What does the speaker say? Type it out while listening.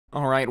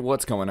Alright,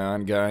 what's going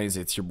on, guys?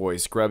 It's your boy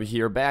Scrub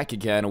here, back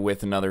again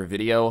with another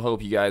video.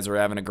 Hope you guys are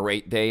having a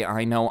great day.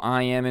 I know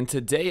I am, and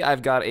today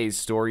I've got a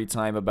story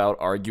time about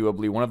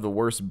arguably one of the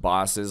worst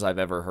bosses I've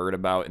ever heard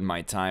about in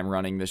my time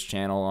running this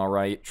channel,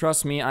 alright?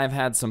 Trust me, I've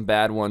had some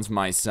bad ones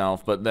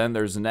myself, but then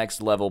there's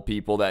next level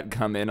people that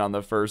come in on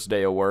the first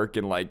day of work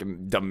and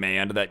like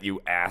demand that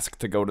you ask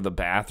to go to the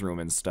bathroom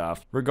and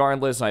stuff.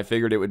 Regardless, I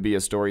figured it would be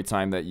a story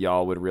time that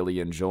y'all would really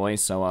enjoy,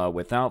 so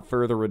without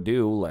further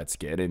ado, let's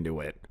get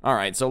into it.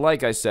 Alright, so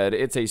like I said,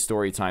 it's a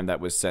story time that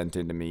was sent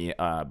into me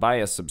by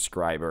a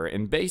subscriber,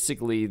 and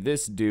basically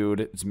this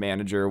dude's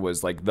manager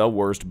was like the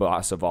worst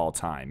boss of all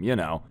time, you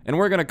know. And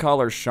we're gonna call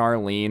her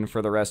Charlene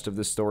for the rest of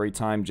the story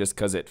time just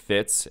because it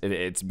fits.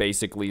 It's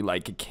basically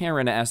like a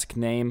Karen-esque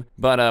name,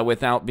 but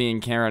without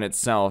being Karen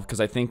itself, because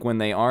I think when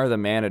they are the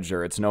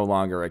manager, it's no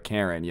longer a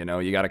Karen, you know.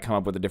 You gotta come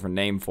up with a different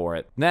name for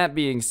it. That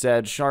being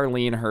said,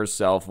 Charlene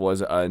herself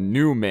was a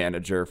new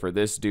manager for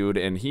this dude,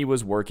 and he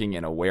was working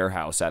in a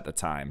warehouse at the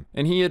time.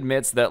 And he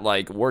admits that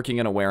like working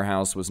in a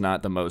warehouse was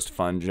not the most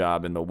fun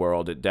job in the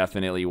world. It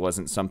definitely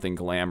wasn't something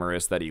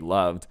glamorous that he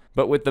loved.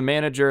 But with the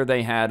manager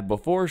they had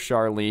before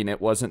Charlene,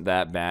 it wasn't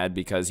that bad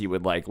because he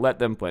would like let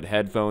them put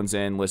headphones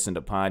in, listen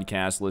to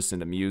podcasts, listen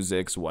to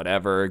musics,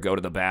 whatever, go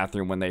to the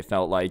bathroom when they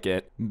felt like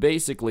it.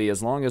 Basically,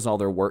 as long as all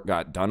their work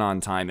got done on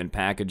time and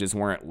packages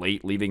weren't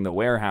late leaving the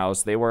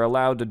warehouse, they were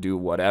allowed to do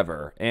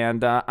whatever.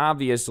 And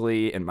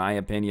obviously, in my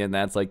opinion,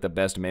 that's like the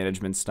best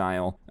management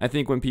style. I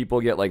think when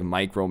people get like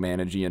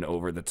micromanaging and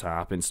over the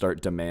top and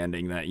start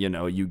demanding that, you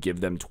know, you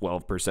give them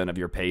 12% of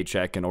your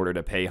paycheck in order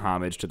to pay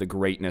homage to the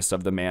greatness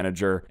of the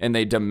manager, and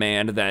they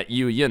demand that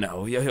you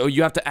know,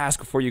 you have to ask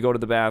before you go to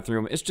the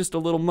bathroom, it's just a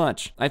little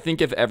much. I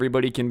think if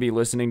everybody can be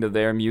listening to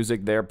their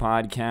music, their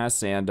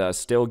podcasts, and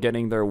still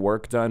getting their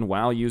work done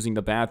while using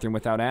the bathroom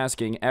without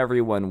asking,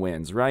 everyone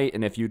wins, right?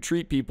 And if you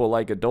treat people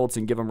like adults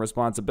and give them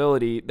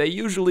responsibility, they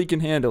usually can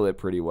handle it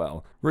pretty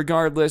well.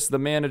 Regardless, the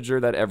manager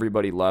that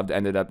everybody loved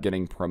ended up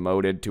getting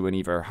promoted to an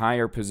even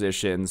higher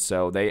position,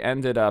 so they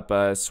ended up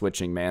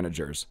switching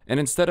managers. And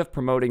instead of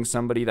promoting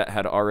somebody that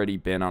had already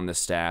been on the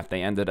staff,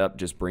 they ended up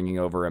just bringing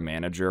over a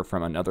manager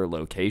from another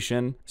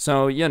location.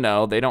 So, you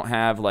know, they don't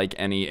have like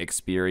any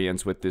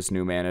experience with this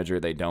new manager.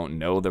 They don't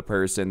know the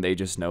person. They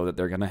just know that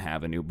they're gonna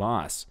have a new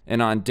boss.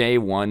 And on day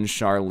one,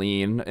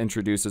 Charlene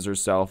introduces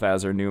herself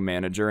as her new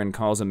manager and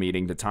calls a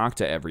meeting to talk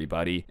to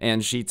everybody.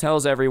 And she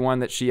tells everyone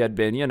that she had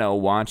been, you know,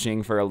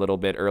 watching for a little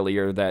bit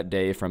earlier that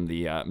day from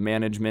the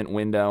management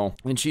window.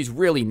 And she's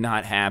really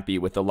not happy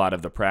with a lot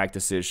of the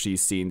practices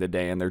she's seen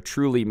today, and they're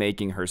truly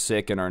making her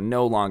sick and are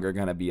no longer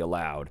gonna be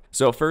allowed.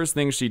 So first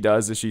thing she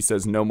does is she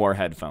says no more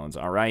headphones,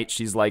 alright?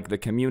 She's like, the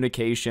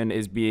communication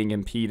is being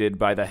impeded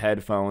by the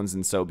headphones,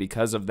 and so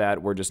because of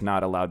that, we're just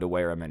not allowed to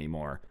wear them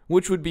anymore.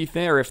 Which would be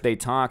fair if they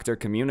talked or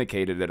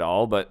communicated at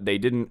all, but they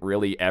didn't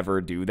really ever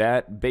do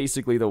that.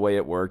 Basically the way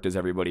it worked is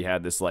everybody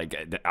had this like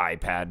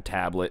iPad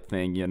tablet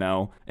thing, you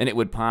know? And it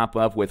would pop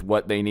up with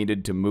what they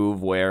needed to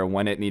move where,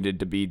 when it needed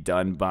to be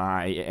done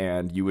by,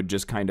 and you would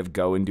just kind of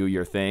go and do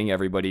your thing.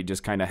 Everybody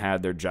just kind of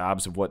had their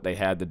jobs of what they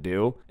had to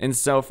do. And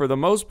so for the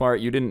most part,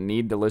 you didn't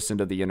need to listen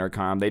to the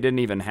intercom. They didn't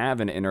even have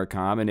an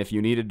intercom, and if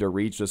you needed to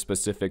reach a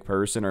specific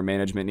person or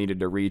management needed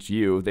to reach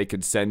you, they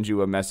could send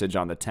you a message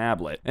on the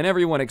tablet. And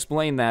everyone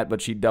explained that,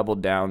 but she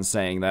doubled down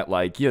saying that,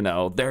 like, you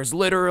know, there's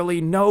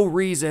literally no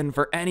reason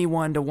for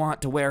anyone to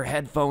want to wear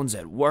headphones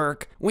at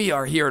work. We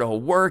are here to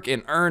work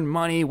and earn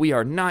money. We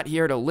are not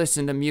here to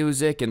listen to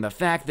music, and the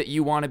fact that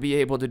you want to be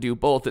able to do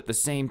both at the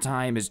same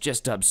time is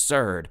just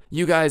absurd.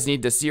 You guys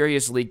need to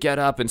seriously get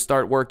up and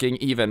start working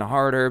even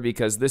harder,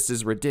 because this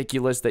is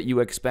ridiculous that you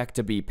expect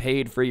to be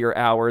paid for your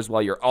hours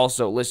while you're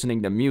also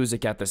listening to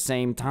music at the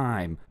same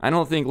time. I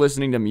don't think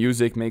listening to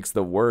music makes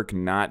the work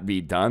not be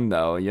done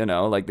though, you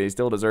know, like they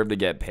still deserve to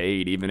get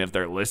paid even if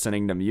they're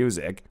listening to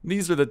music.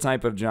 These are the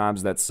type of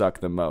jobs that suck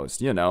the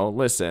most, you know.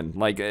 Listen,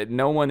 like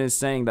no one is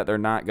saying that they're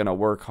not gonna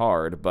work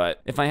hard,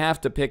 but if I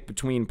have to pick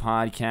between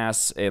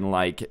podcasts and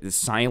like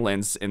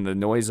silence and the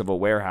noise of a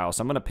warehouse,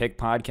 I'm gonna pick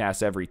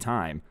podcasts every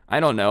time. I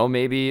don't know,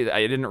 maybe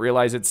I didn't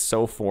realize it's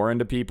so foreign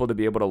to people to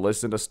be able to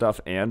listen to stuff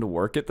and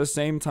work at the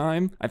same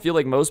time. I feel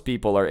like most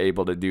people are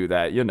able to do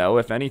that, you know.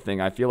 If anything,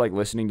 I feel like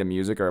listening to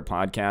music or a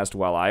podcast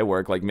while I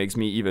work like makes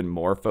me even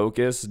more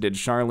focused. Did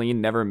Charlene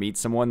never meet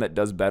someone that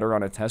does better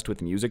on a test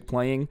with music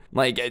playing?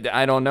 Like,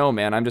 I don't know,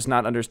 man. I'm just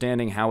not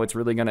understanding how it's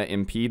really gonna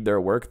impede their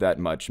work that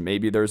much.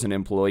 Maybe there's an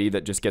employee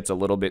that just gets a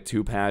little bit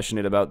too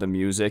passionate about the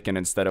music, and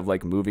instead of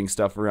like moving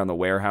stuff around the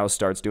warehouse,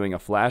 starts doing a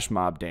flash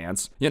mob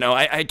dance. You know,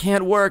 I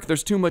can't work,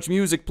 there's too much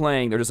music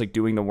playing. They're just like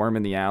doing the worm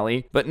in the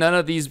alley. But none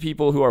of these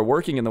people who are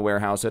working in the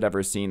warehouse had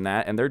ever seen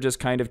that, and they're just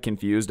kind of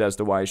confused as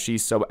to why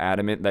she's so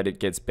adamant that it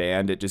gets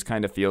banned. It just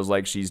kind of feels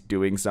like she's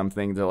doing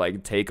something to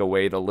like take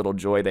away the little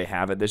joy they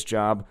have at this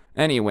job.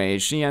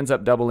 Anyways, she ends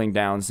up doubling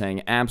down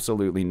saying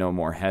absolutely no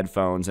more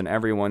headphones, and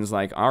everyone's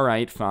like, all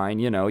right, fine,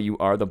 you know, you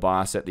are the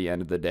boss at the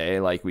end of the day,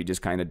 like we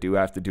just kind of do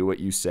have to do what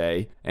you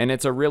say. And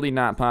it's a really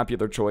not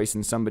popular choice,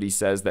 and somebody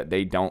says that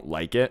they don't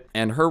like it,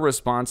 and her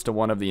response to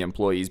one of the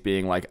employees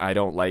being like, I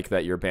don't like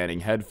that you're banning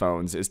banning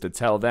headphones is to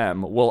tell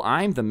them, well,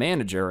 I'm the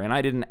manager and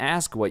I didn't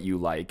ask what you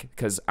like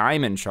because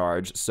I'm in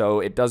charge, so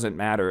it doesn't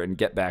matter, and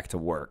get back to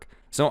work.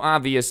 So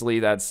obviously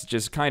that's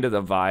just kind of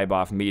the vibe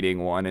off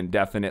meeting one, and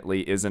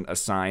definitely isn't a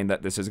sign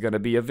that this is going to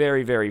be a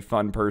very, very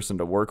fun person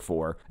to work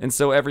for. And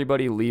so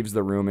everybody leaves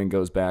the room and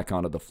goes back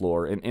onto the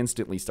floor and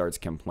instantly starts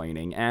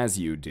complaining, as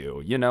you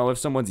do. You know, if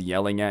someone's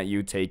yelling at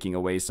you, taking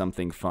away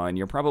something fun,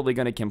 you're probably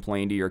going to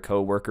complain to your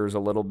coworkers a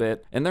little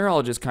bit. And they're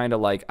all just kind of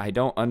like, I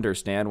don't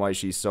understand why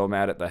she's so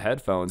mad at the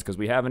headphones, because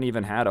we haven't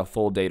even had a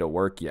full day to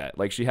work yet.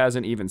 Like, she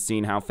hasn't even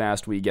seen how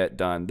fast we get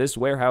done. This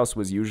warehouse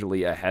was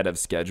usually ahead of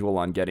schedule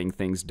on getting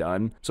things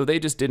done. So they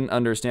just didn't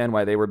understand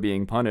why they were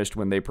being punished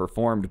when they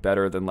performed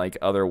better than like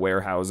other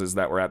warehouses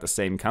that were at the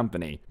same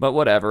company. But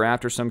whatever,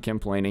 after some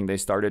complaining, they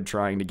started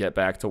trying to get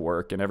back to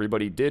work, and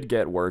everybody did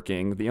get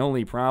working. The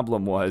only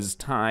problem was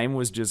time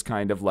was just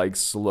kind of like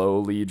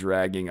slowly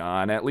dragging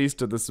on, at least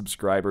to the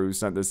subscriber who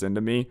sent this in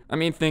to me. I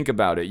mean, think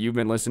about it. You've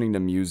been listening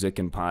to music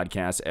and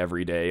podcasts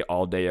every day,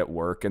 all day at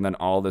work, and then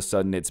all of a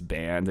sudden it's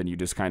banned and you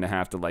just kind of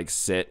have to like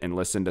sit and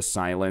listen to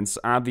silence.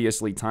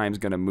 Obviously, time's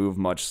gonna move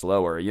much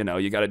slower. You know,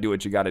 you gotta do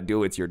what you gotta do.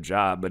 It's your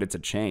job, but it's a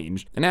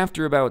change. And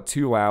after about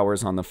 2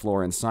 hours on the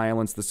floor in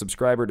silence, the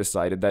subscriber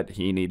decided that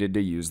he needed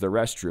to use the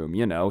restroom.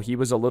 You know, he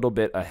was a little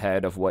bit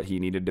ahead of what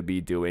he needed to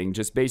be doing,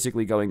 just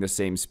basically going the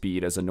same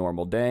speed as a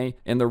normal day.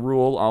 And the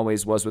rule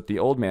always was with the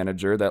old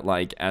manager that,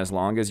 like, as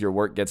long as your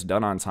work gets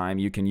done on time,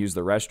 you can use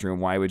the restroom.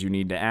 Why would you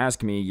need to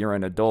ask me? You're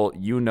an adult.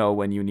 You know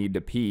when you need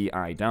to pee.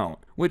 I don't.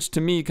 Which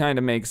to me kind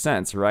of makes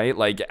sense, right?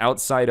 Like,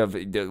 outside of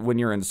when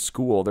you're in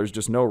school, there's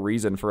just no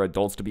reason for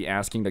adults to be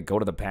asking to go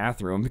to the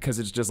bathroom, because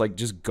it's just like,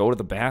 just go to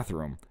the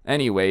bathroom.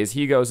 Anyways,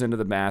 he goes into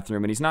the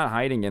bathroom and he's not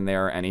hiding in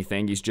there or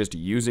anything. He's just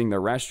using the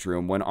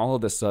restroom when all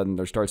of a sudden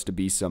there starts to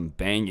be some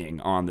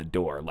banging on the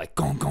door, like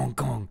gong, gong,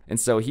 gong. And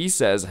so he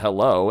says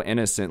hello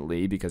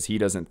innocently because he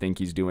doesn't think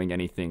he's doing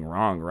anything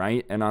wrong,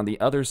 right? And on the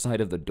other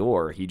side of the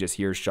door, he just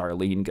hears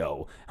Charlene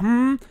go,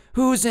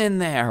 who's in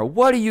there?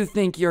 What do you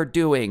think you're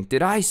doing?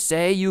 Did I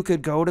say you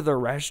could go to the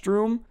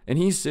restroom? And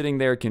he's sitting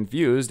there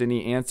confused, and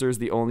he answers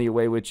the only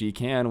way which he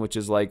can, which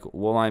is like,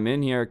 well, I'm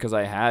in here because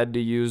I had to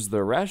use the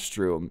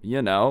restroom.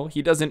 You know,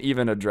 he doesn't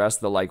even address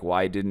the like,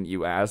 why didn't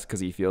you ask, because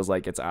he feels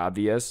like it's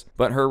obvious.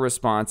 But her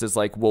response is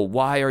like, well,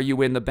 why are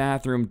you in the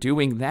bathroom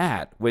doing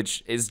that?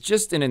 Which is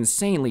just an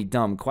insanely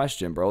dumb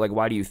question, bro. Like,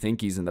 why do you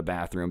think he's in the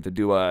bathroom? To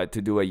do a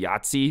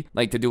Yahtzee?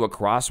 Like, to do a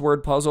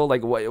crossword puzzle?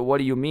 Like, what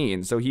do you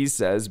mean? So he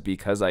says,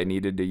 because I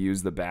needed to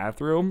use the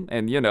bathroom.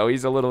 And, you know,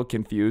 he's a little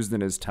confused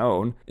in his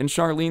tone. And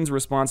Charlene's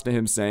response to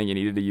him saying he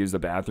needed to use the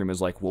bathroom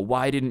is like, well,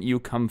 why didn't you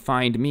come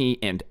find me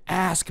and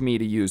ask me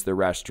to use the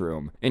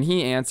restroom? And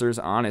he answers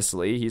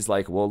honestly, he's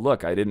like, well,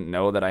 look, I didn't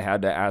know that I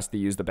had to ask to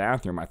use the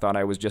bathroom. I thought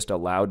I was just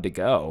allowed to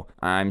go.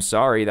 I'm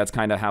sorry, that's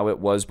kind of how it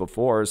was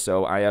before,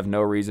 so I have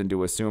no reason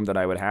to assume that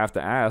I would have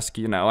to ask.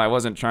 You know, I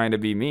wasn't trying to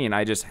be mean.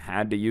 I just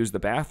had to use the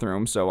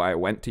bathroom, so I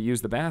went to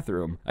use the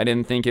bathroom. I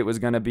didn't think it was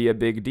going to be a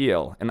big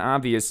deal. And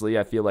obviously,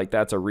 I feel like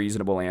that's a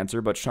reasonable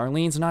answer, but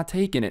Charlene's not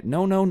taking it.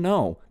 No, no,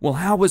 no. Well,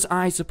 how was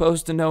I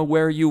supposed to know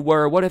where you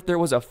were? What if there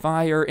was a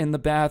fire in the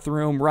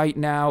bathroom right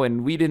now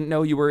and we didn't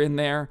know you were in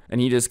there?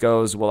 And he just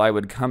goes, well, I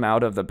would come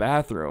out of the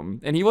bathroom.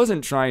 And he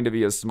wasn't trying to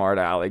be a smart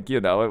aleck, you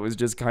know, it was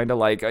just kind of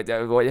like,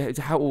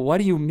 what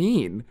do you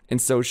mean?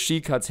 And so she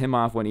cuts him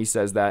off when he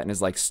says that and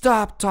is like,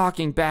 stop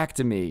talking back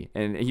to me.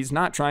 And he's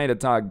not trying to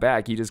talk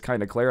back, he just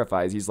kind of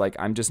clarifies. He's like,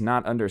 I'm just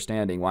not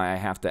understanding why I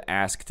have to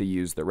ask to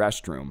use the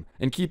restroom.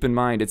 And keep in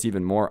mind, it's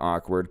even more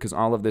awkward because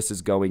all of this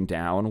is going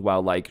down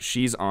while like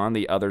she's on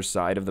the other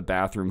side of the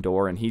bathroom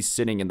door and he's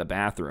sitting in the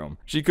bathroom.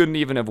 She couldn't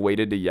even have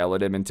waited to yell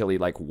at him until he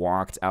like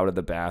walked out of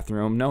the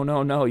bathroom. No,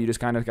 no, no, you just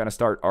kind of gotta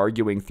start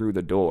arguing through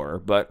the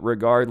door. But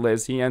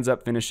regardless, he ends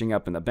up finishing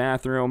up in the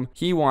bathroom.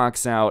 He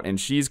walks out and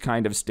she's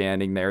kind of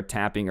standing there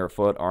tapping her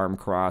foot, arm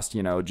crossed,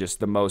 you know, just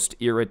the most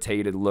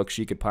irritated look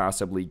she could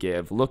possibly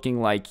give,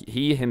 looking like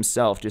he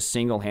himself just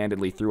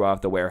single-handedly threw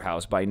off the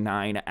warehouse by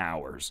 9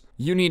 hours.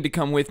 You need to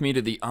come with me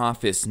to the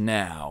office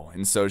now.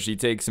 And so she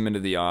takes him into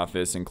the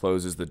office and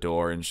closes the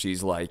door, and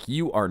she's like,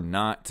 you are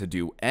not to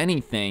do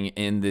anything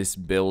in this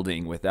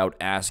building without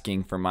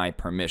asking for my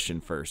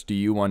permission first. Do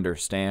you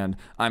understand?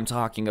 I'm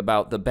talking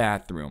about the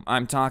bathroom.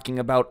 I'm talking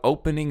about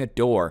opening a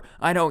door.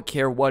 I don't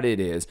care what it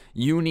is.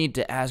 You need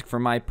to ask for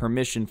my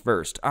permission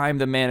first. I'm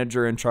the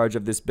manager in charge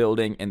of this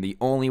building, and the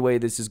only way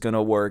this is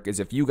gonna work is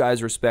if you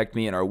guys respect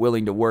me and are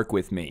willing to work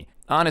with me.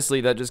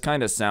 Honestly, that just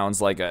kind of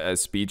sounds like a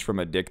speech from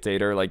a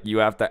dictator. Like, you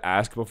have to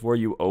ask before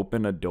you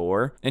open a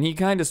door. And he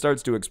kind of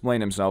starts to explain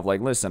himself like,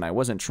 listen, I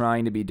wasn't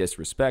trying to be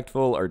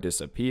disrespectful or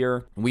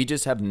disappear. We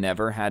just have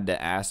never had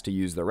to ask to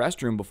use the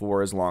restroom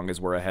before as long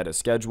as we're ahead of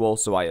schedule,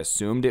 so I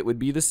assumed it would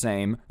be the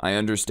same. I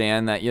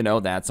understand that, you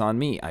know, that's on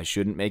me. I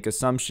shouldn't make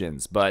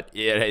assumptions, but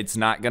it's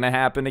not gonna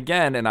happen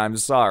again, and I'm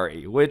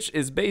sorry. Which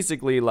is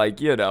basically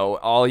like, you know,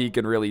 all he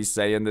can really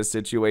say in this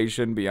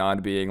situation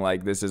beyond being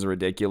like, this is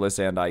ridiculous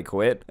and I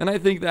quit. And I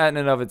think that in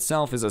and of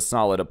itself is a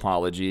solid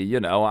apology. You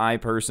know, I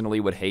personally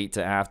would hate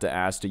to have to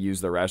ask to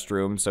use the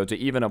restroom, so to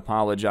even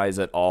apologize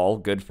at all,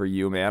 good for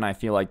you, man. I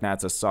feel like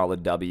that's a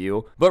solid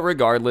W. But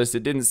regardless,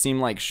 it didn't seem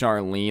like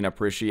Charlene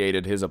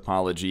appreciated his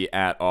apology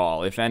at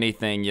all. If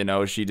anything, you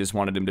know, she just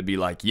wanted him to be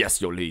like,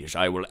 yes, your liege,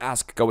 I will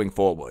ask going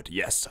forward.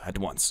 Yes, at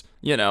once.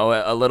 You know,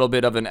 a little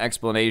bit of an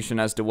explanation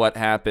as to what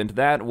happened.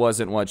 That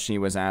wasn't what she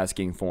was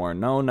asking for.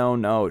 No, no,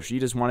 no. She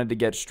just wanted to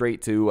get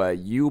straight to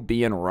you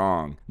being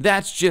wrong.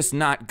 That's just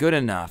not good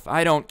enough.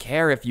 I don't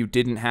care if you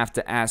didn't have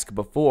to ask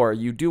before.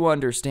 You do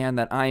understand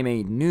that I'm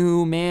a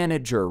new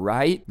manager,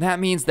 right? That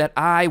means that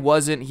I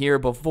wasn't here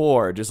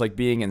before. Just like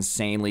being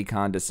insanely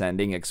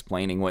condescending,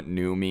 explaining what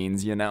new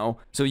means, you know?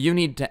 So you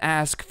need to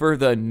ask for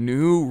the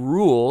new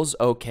rules,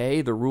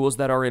 okay? The rules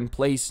that are in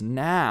place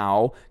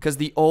now, because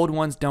the old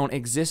ones don't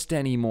exist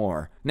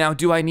anymore. Now,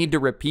 do I need to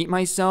repeat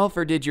myself,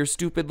 or did your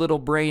stupid little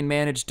brain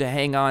manage to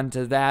hang on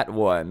to that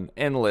one?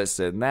 And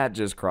listen, that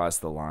just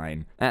crossed the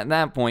line. At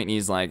that point,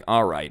 he's like,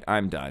 all right,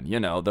 I'm done. You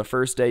know, the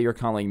first day you're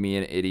calling me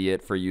an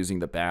idiot for using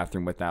the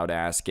bathroom without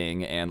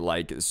asking and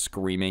like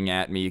screaming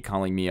at me,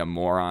 calling me a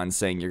moron,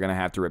 saying you're gonna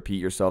have to repeat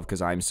yourself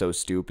because I'm so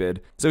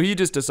stupid. So he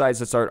just decides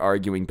to start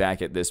arguing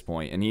back at this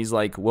point, and he's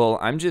like, well,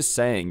 I'm just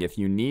saying, if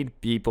you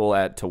need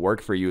people to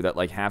work for you that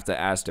like have to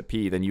ask to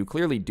pee, then you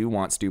clearly do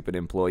want stupid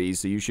employees,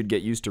 so you should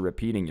get used to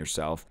repeating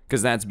yourself,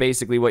 because that's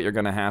basically what you're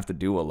gonna have to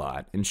do a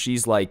lot. And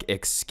she's like,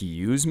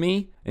 excuse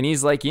me? And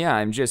he's like, yeah,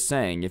 I'm just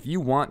saying, if you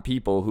want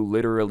people who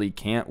literally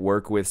can't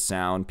work with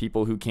sound,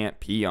 people who can't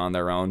pee on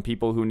their own,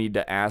 people who need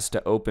to ask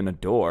to open a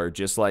door,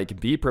 just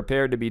like be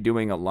prepared to be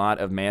doing a lot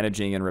of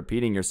managing and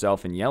repeating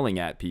yourself and yelling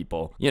at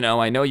people. You know,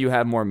 I know you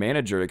have more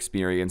manager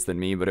experience than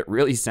me, but it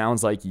really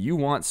sounds like you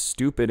want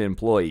stupid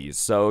employees.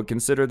 So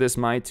consider this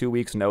my 2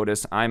 weeks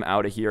notice. I'm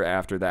out of here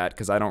after that,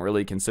 because I don't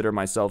really consider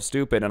myself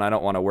stupid, and I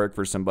don't want to work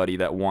for somebody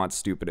that wants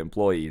stupid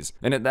employees.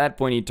 And at that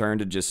point, he turned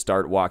to just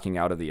start walking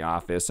out of the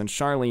office, and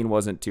Charlene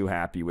wasn't too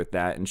happy with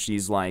that, and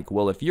she's like,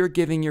 well, if you're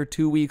giving your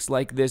 2 weeks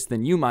like this,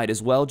 then you might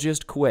as well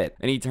just quit.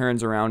 And he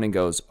turns around and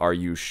goes, are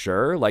you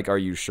sure? Like, are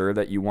you sure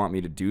that you want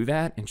me to do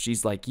that? And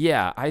she's like,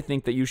 yeah, I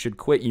think that you should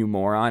quit, you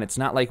moron. It's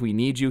not like we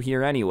need you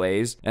here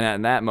anyways. And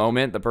at that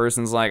moment, the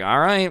person's like, all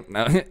right,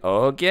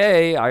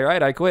 okay, all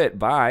right, I quit,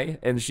 bye.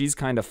 And she's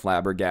kind of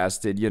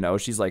flabbergasted, you know,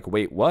 she's like,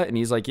 wait, what? And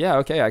he's like, yeah,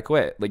 okay, I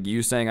quit. Like,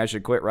 you saying I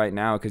should quit right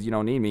now because you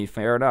don't need me,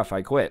 fair enough,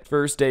 I quit.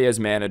 First day as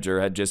manager,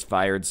 had just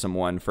fired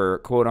someone for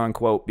quote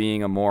unquote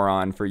being a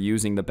moron for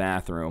using the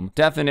bathroom.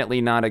 Definitely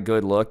not a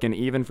good look, and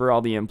even for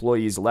all the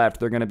employees left,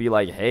 they're gonna be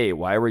like, hey,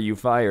 why were you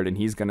fired? And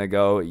he's gonna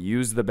go,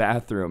 use the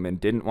bathroom, and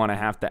didn't want to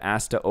have to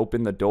ask to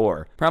open the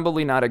door.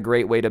 Probably not a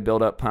great way to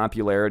build up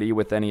popularity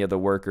with any of the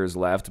workers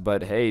left,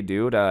 but hey,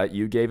 dude,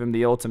 you gave him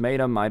the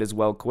ultimatum, might as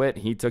well quit.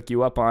 He took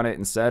you up on it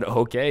and said,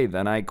 okay,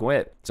 then I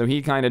quit. So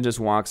he kind of just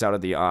walks out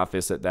of the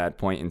office at that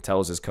point and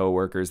tells his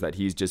coworkers that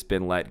he's just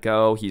been let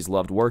go. He's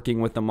loved working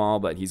with them all,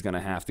 but he's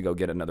gonna have to go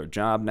get another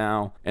job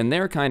now. And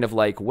they're kind of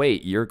like,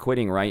 wait, you're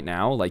quitting right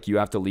now? Like, you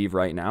have to leave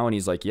right now? And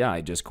he's like, yeah,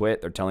 I just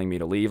quit. They're telling me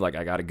to leave. Like,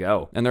 I gotta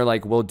go. And they're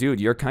like, well, dude,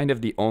 you're kind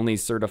of the only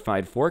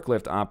certified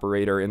forklift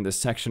operator in this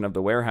section of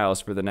the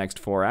warehouse for the next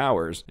 4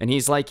 hours. And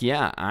he's like,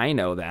 yeah, I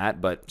know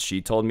that, but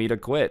she told me to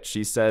quit.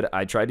 She said,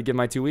 I tried to give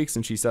my 2 weeks,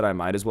 and she said I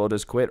might as well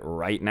just quit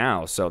right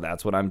now. So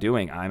that's what I'm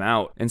doing. I'm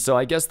out. And so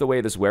I guess the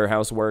way this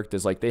warehouse worked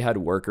is like they had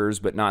workers,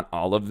 but not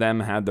all of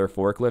them had their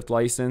forklift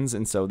license.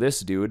 And so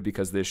this dude,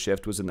 because this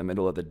shift was in the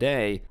middle of the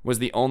day, was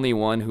the only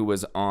one who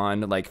was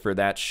on, like, for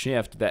that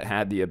shift that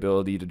had the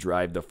ability to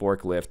drive the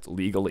forklift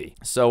legally.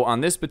 So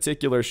on this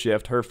particular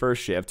shift, her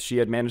first shift, she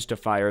had managed to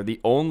fire the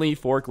only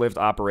forklift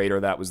operator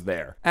that was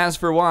there. As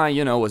for why,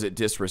 you know, was it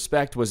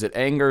disrespect? Was it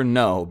anger?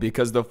 No,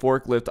 because the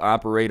forklift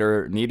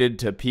operator needed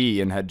to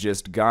pee and had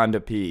just gone to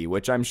pee,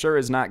 which I'm sure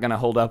is not going to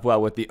hold up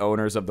well with the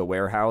owners of the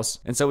warehouse.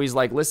 And so he's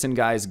like, listen,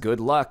 guys, good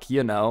luck,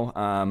 you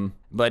know,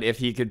 but if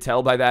he could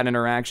tell by that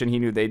interaction, he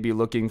knew they'd be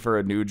looking for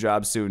a new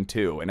job soon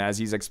too. And as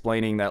he's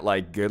explaining that,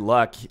 like, good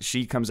luck,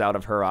 she comes out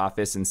of her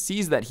office and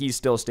sees that he's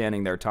still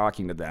standing there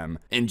talking to them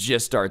and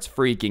just starts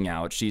freaking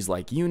out. She's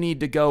like, you need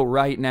to go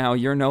right now.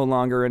 You're no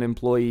longer an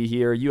employee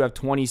here. You have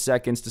 20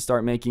 seconds to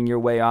start making your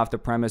way off the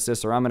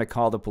premises, or I'm going to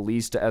call the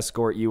police to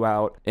escort you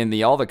out. And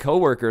all the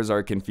coworkers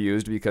are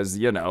confused because,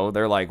 you know,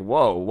 they're like,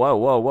 whoa, whoa,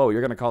 whoa, whoa,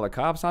 you're going to call the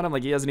cops on him?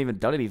 Like, he hasn't even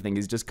done anything.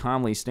 He's just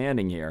calmly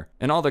standing here.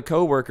 And all the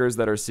coworkers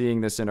that are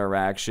seeing this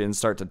interaction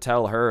start to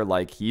tell her,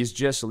 like, he's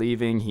just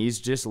leaving,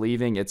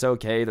 it's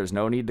okay, there's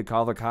no need to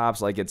call the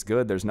cops, like, it's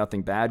good, there's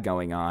nothing bad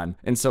going on.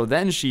 And so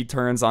then she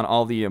turns on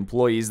all the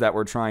employees that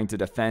were trying to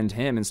defend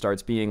him and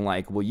starts being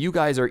like, well, you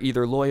guys are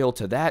either loyal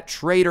to that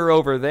traitor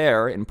over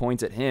there, and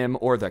points at him,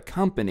 or the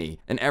company.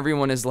 And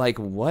everyone is like,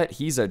 what,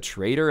 he's a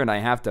traitor and I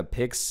have to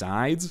pick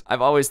sides?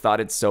 I've always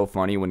thought it's so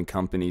funny when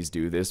companies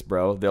do this,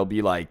 bro. They'll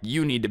be like,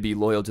 you need to be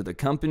loyal to the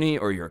company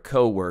or your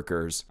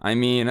co-workers. I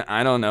mean,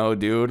 I don't know,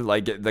 dude,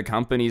 like, the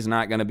company's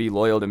not going to be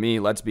loyal to me,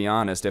 let's be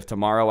honest. If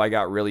tomorrow I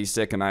got really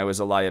sick and I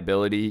was a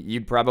liability,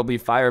 you'd probably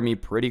fire me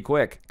pretty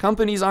quick.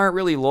 Companies aren't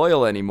really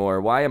loyal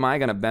anymore. Why am I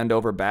going to bend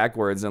over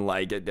backwards and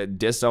like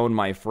disown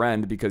my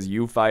friend because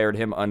you fired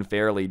him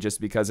unfairly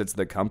just because it's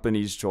the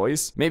company's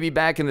choice? Maybe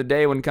back in the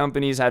day when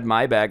companies had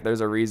my back,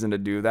 there's a reason to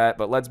do that,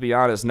 but let's be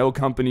honest, no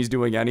company's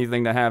doing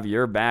anything to have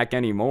your back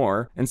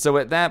anymore. And so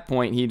at that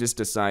point, he just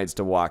decides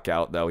to walk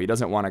out, though. He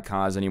doesn't want to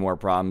cause any more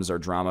problems or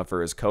drama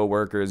for his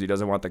coworkers. He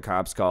doesn't want the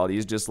cops called.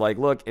 He's just like,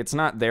 look, it's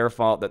not their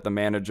fault that the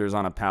manager's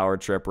on a power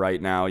trip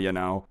right now, you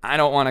know? I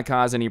don't want to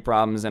cause any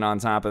problems, and on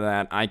top of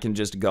that, I can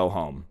just go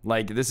home.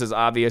 Like, this is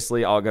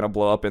obviously all gonna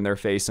blow up in their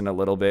face in a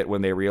little bit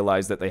when they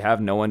realize that they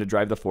have no one to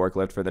drive the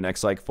forklift for the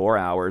next, like, 4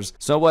 hours.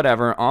 So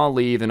whatever, I'll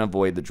leave and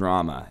avoid the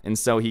drama. And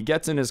so he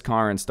gets in his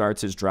car and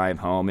starts his drive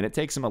home, and it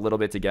takes him a little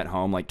bit to get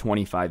home, like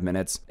 25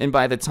 minutes. And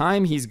by the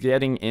time he's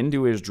getting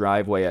into his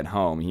driveway at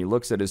home, he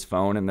looks at his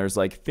phone and there's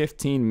like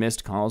 15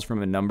 missed calls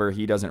from a number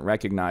he doesn't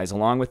recognize,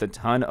 along with a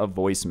ton of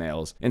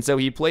voicemails. And so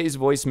he plays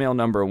voicemail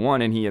number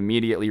 1 and he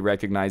immediately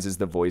recognizes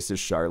the voice as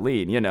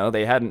Charlene. You know,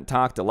 they hadn't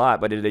talked a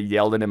lot, but it had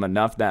yelled at him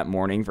enough that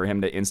morning for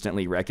him to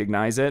instantly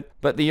recognize it.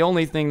 But the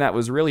only thing that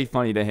was really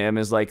funny to him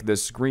is like the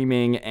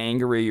screaming,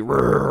 angry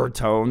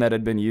tone that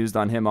had been used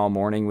on him all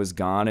morning was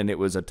gone, and it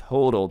was a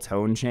total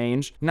tone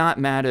change. Not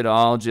mad at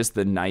all, just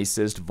the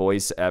nicest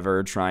voice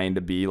ever, trying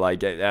to be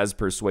like as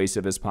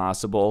persuasive as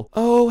possible.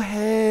 Oh,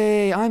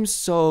 hey, I'm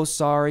so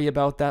sorry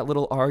about that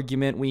little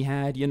argument we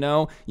had, you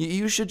know?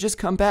 You should just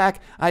come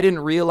back. I didn't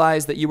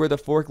realize that you were the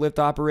forklift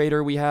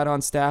operator we had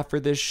on staff for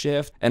this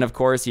shift. And of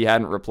course, he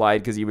hadn't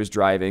replied because he was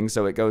driving,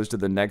 so it goes to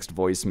the next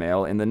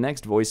voicemail, and the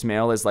next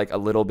voicemail is like a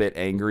little bit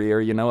angrier,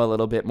 you know, a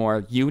little bit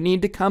more, you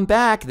need to come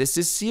back, this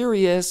is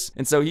serious.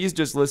 And so he's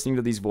just listening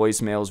to these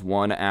voicemails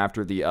one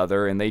after the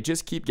other, and they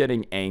just keep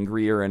getting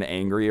angrier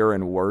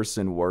and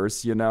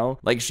worse, you know?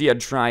 Like, she had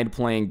tried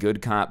playing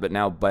good cop, but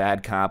now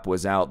bad cop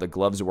was out, the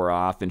gloves were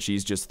off, and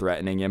she's just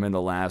threatening him. In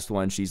the last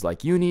one, she's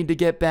like, you need to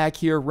get back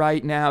here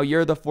right now,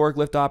 you're the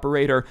forklift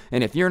operator,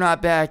 and if you're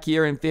not back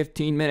here in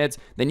 15 minutes,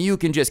 then you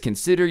can just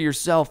consider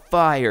yourself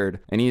fired.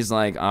 And he's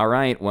like, all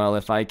right, well,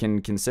 if I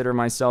can consider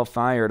myself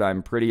fired,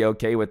 I'm pretty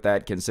okay with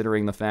that,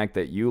 considering the fact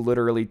that you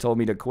literally told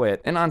me to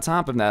quit. And on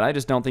top of that, I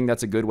just don't think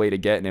that's a good way to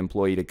get an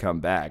employee to come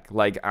back.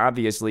 Like,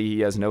 obviously,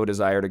 he has no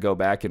desire to go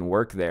back and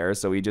work there,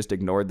 so he just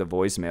ignored the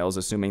voicemails,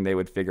 assuming they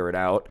would figure it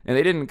out. And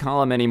they didn't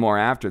call him anymore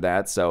after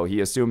that, so he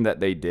assumed that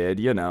they did,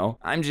 you know?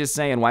 I'm just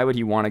saying, why would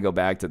he want to go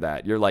back to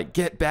that? You're like,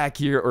 get back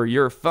here or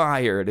you're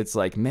fired. It's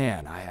like,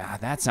 man,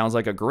 that sounds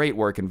like a great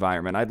work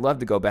environment. I'd love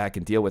to go back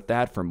and deal with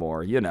that for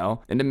more, you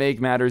know? And to make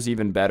matters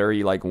even better,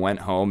 he like went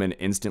home and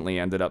instantly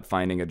ended up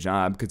finding a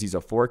job because he's a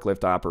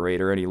forklift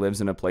operator and he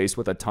lives in a place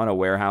with a ton of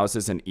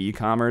warehouses and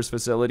e-commerce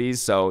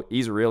facilities, so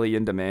he's really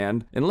in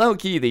demand. And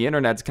low-key, the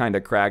internet's kind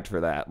of cracked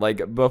for that.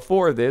 Like,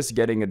 before this,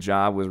 getting a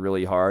job was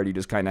really hard. You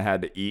just kind of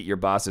had to eat your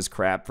boss's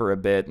crap for a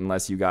bit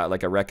unless you got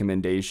like a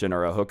recommendation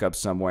or a hookup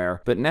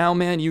somewhere. But now,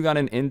 man, you got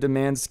an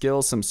in-demand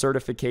skill, some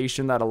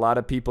certification that a lot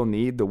of people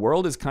need. The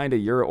world is kind of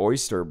your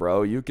oyster,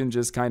 bro. You can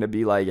just kind of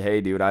be like,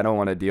 hey, dude, I don't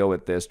want to deal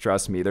with this.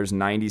 Trust me, there's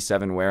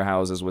 97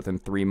 warehouses within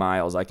 3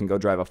 miles. I can go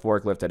drive a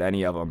forklift at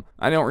any of them.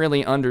 I don't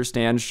really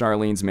understand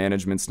Charlene's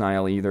management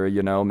style either,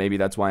 you know? Maybe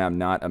that's why I'm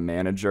not a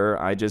manager.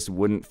 I just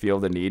wouldn't feel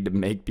the need to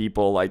make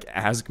people like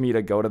ask me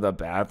to go to the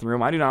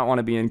bathroom. I do not want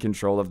to be in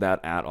control of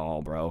that at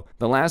all, bro.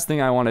 The last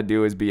thing I want to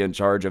do is be in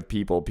charge of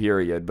people,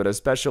 period, but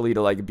especially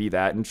to like be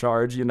that in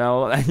charge, you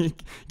know?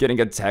 Getting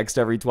a text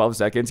every 12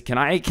 seconds. Can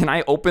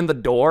I open the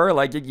door?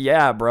 Like,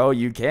 yeah, bro,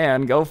 you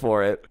can. Go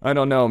for it. I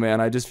don't know,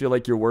 man. I just feel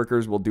like your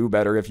workers will do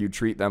better if you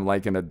treat them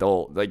like an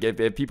adult. Like,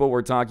 if people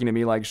were talking to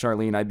me like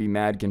Charlene, I'd be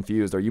mad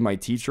confused. Are you my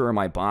teacher or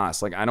my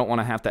boss? Like, I don't want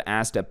to have to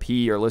ask to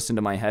pee or listen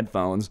to my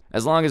headphones.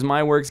 As long as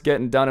my work's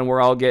getting done and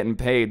we're all getting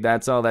paid,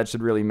 that's all that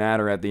should really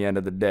matter at the end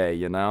of the day,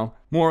 you know?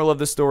 Moral of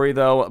the story,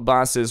 though,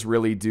 bosses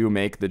really do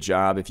make the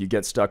job. If you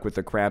get stuck with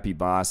a crappy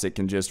boss, it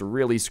can just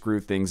really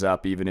screw things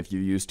up even if you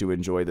used to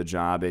enjoy the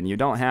job, and you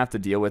don't have to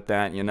deal with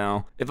that, you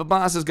know? If a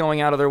boss is going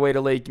out of their way to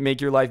like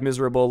make your life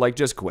miserable, like,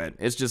 just quit.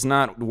 It's just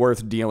not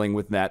worth dealing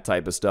with that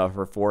type of stuff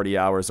for 40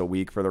 hours a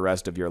week for the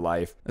rest of your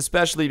life.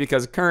 Especially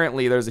because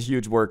currently there's a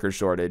huge worker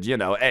shortage, you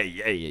know? Hey,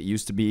 it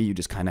used to be, you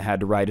just kind of had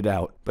to ride it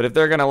out. But if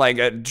they're gonna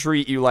like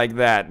treat you like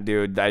that,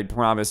 dude, I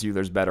promise you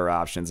there's better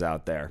options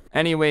out there.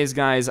 Anyways,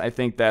 guys, I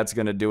think that's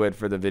gonna do it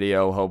for the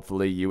video.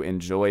 Hopefully you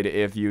enjoyed.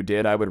 If you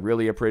did, I would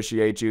really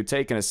appreciate you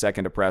taking a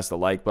second to press the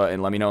like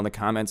button. Let me know in the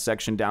comments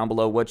section down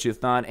below what you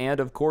thought, and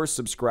of course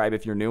subscribe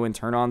if you're new and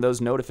turn on those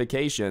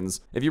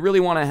notifications. If you really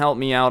want to help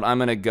me out, I'm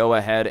gonna go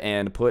ahead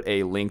and put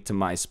a link to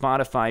my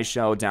Spotify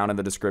show down in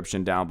the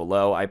description down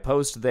below. I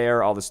post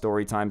there all the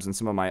story times and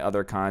some of my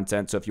other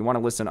content, so if you want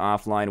to listen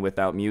offline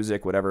without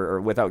music, whatever,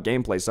 or without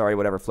gameplay, sorry,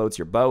 whatever floats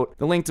your boat,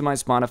 the link to my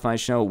Spotify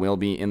show will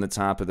be in the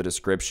top of the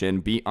description.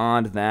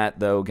 Beyond that,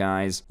 though,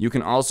 guys, you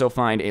can also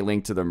find a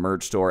link to the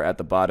merch store at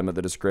the bottom of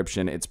the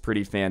description. It's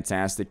pretty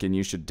fantastic, and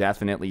you should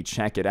definitely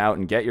check it out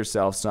and get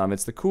yourself some.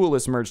 It's the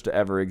coolest merch to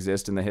ever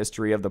exist in the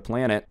history of the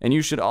planet, and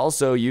you should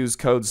also use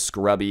code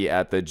Scrubby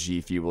at the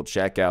G Fuel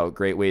checkout.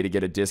 Great way to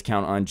get a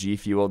discount on G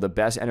Fuel, the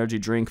best energy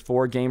drink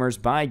for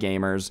gamers by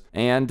gamers.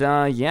 And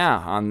yeah,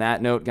 on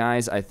that note,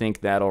 guys, I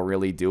think that'll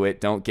really do it.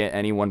 Don't get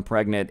anyone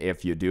pregnant.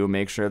 If you do,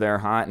 make sure they're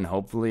hot, and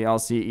hopefully I'll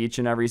see each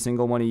and every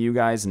single one of you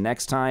guys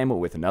next time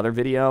with another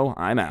video.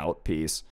 I'm out. Peace.